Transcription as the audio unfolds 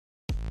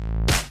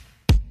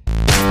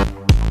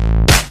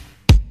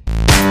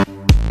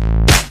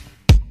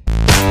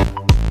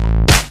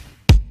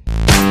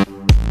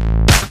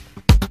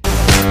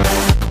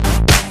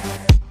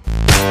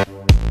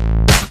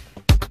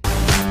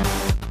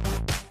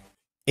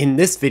In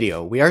this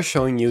video, we are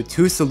showing you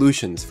two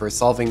solutions for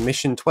solving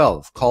Mission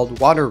 12 called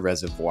Water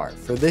Reservoir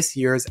for this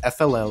year's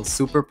FLL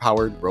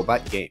SUPERPOWERED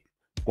robot game,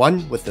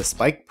 one with the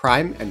Spike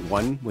Prime and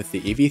one with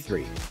the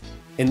EV3.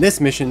 In this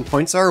mission,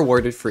 points are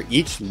awarded for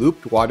each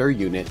looped water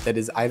unit that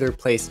is either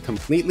placed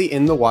completely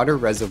in the water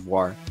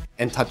reservoir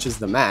and touches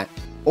the mat,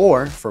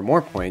 or, for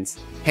more points,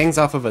 hangs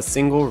off of a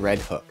single red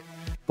hook.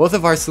 Both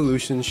of our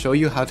solutions show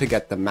you how to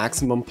get the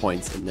maximum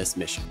points in this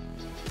mission.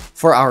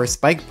 For our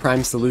Spike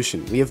Prime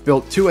solution, we have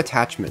built two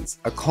attachments,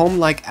 a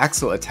comb-like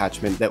axle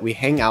attachment that we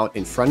hang out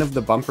in front of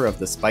the bumper of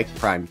the Spike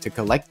Prime to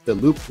collect the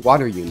looped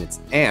water units,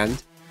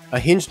 and a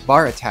hinged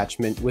bar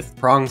attachment with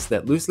prongs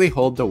that loosely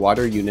hold the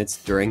water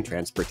units during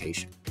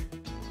transportation.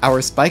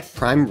 Our Spike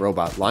Prime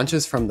robot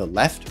launches from the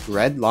left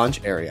red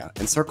launch area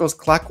and circles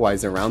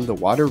clockwise around the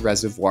water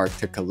reservoir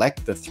to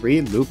collect the three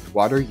looped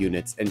water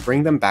units and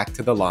bring them back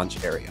to the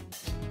launch area.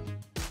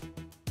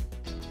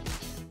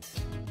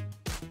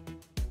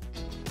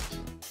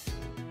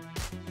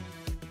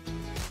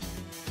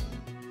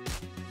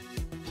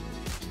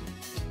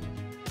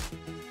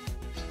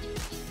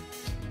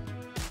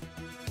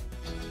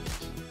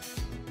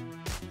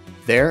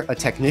 There, a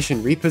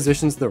technician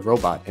repositions the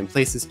robot and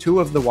places two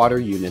of the water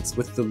units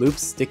with the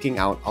loops sticking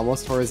out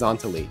almost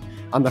horizontally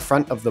on the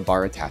front of the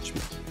bar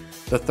attachment.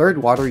 The third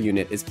water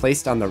unit is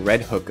placed on the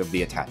red hook of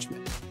the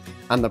attachment.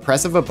 On the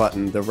press of a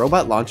button, the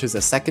robot launches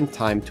a second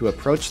time to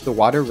approach the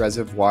water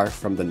reservoir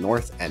from the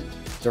north end,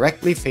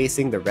 directly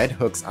facing the red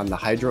hooks on the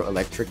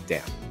hydroelectric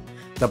dam.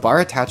 The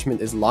bar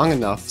attachment is long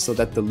enough so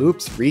that the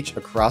loops reach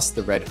across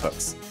the red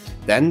hooks.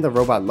 Then the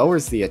robot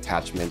lowers the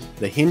attachment,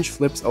 the hinge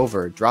flips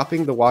over,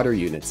 dropping the water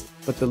units,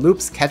 but the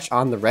loops catch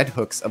on the red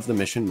hooks of the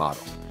mission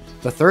model.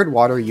 The third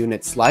water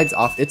unit slides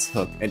off its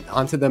hook and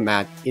onto the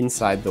mat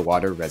inside the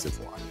water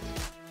reservoir.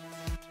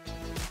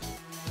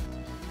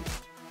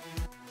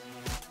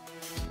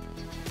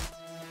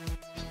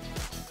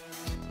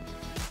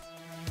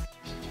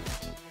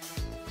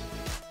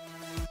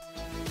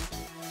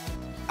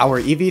 Our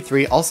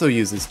EV3 also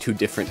uses two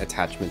different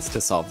attachments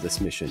to solve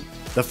this mission.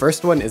 The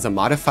first one is a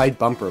modified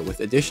bumper with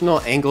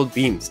additional angled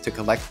beams to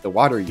collect the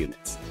water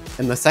units,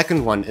 and the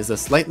second one is a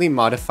slightly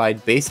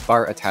modified base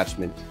bar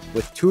attachment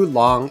with two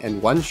long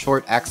and one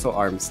short axle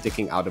arms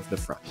sticking out of the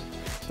front.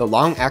 The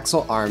long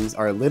axle arms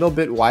are a little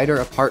bit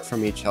wider apart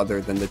from each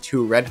other than the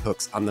two red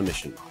hooks on the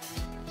mission model.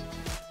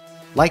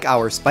 Like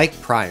our Spike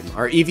Prime,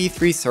 our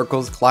EV3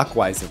 circles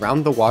clockwise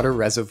around the water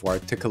reservoir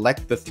to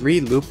collect the three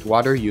looped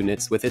water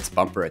units with its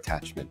bumper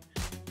attachment.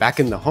 Back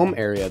in the home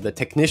area, the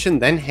technician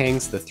then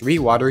hangs the three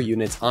water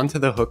units onto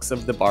the hooks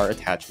of the bar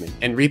attachment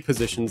and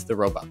repositions the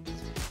robot.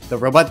 The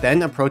robot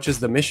then approaches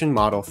the mission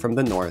model from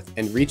the north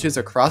and reaches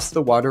across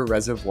the water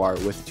reservoir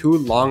with two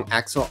long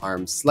axle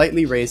arms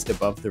slightly raised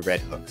above the red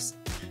hooks.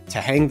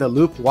 To hang the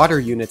looped water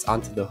units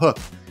onto the hook,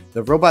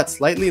 the robot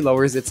slightly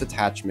lowers its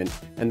attachment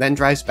and then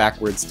drives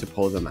backwards to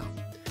pull them out.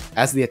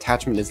 As the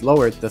attachment is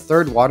lowered, the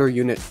third water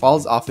unit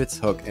falls off its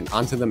hook and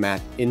onto the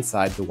mat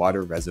inside the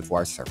water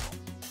reservoir circle.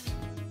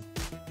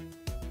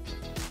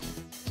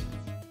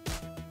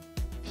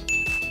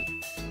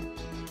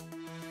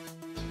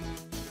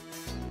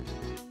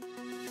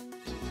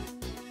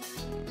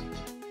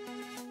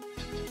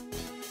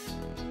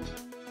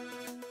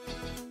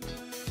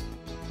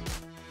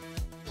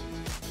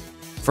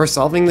 For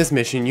solving this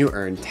mission, you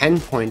earn 10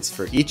 points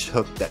for each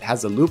hook that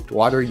has a looped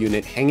water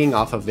unit hanging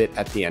off of it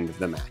at the end of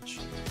the match.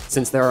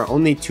 Since there are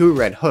only two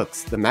red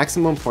hooks, the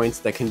maximum points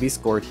that can be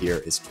scored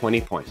here is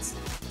 20 points.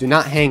 Do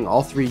not hang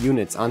all three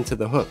units onto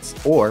the hooks,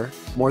 or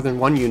more than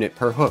one unit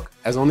per hook,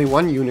 as only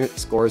one unit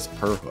scores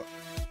per hook.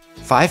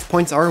 5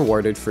 points are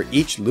awarded for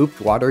each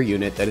looped water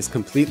unit that is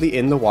completely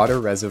in the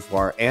water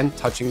reservoir and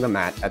touching the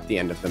mat at the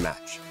end of the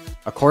match.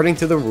 According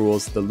to the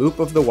rules, the loop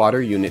of the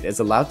water unit is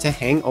allowed to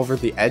hang over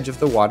the edge of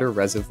the water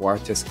reservoir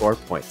to score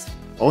points.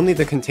 Only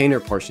the container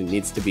portion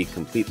needs to be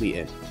completely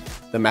in.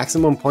 The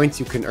maximum points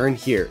you can earn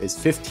here is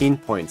 15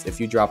 points if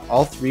you drop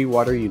all three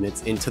water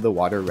units into the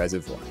water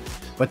reservoir.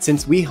 But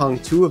since we hung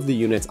two of the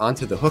units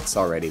onto the hooks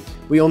already,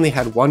 we only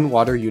had one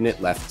water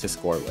unit left to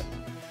score with.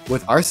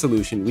 With our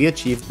solution, we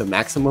achieved the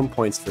maximum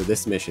points for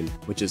this mission,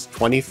 which is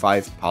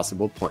 25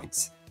 possible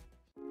points.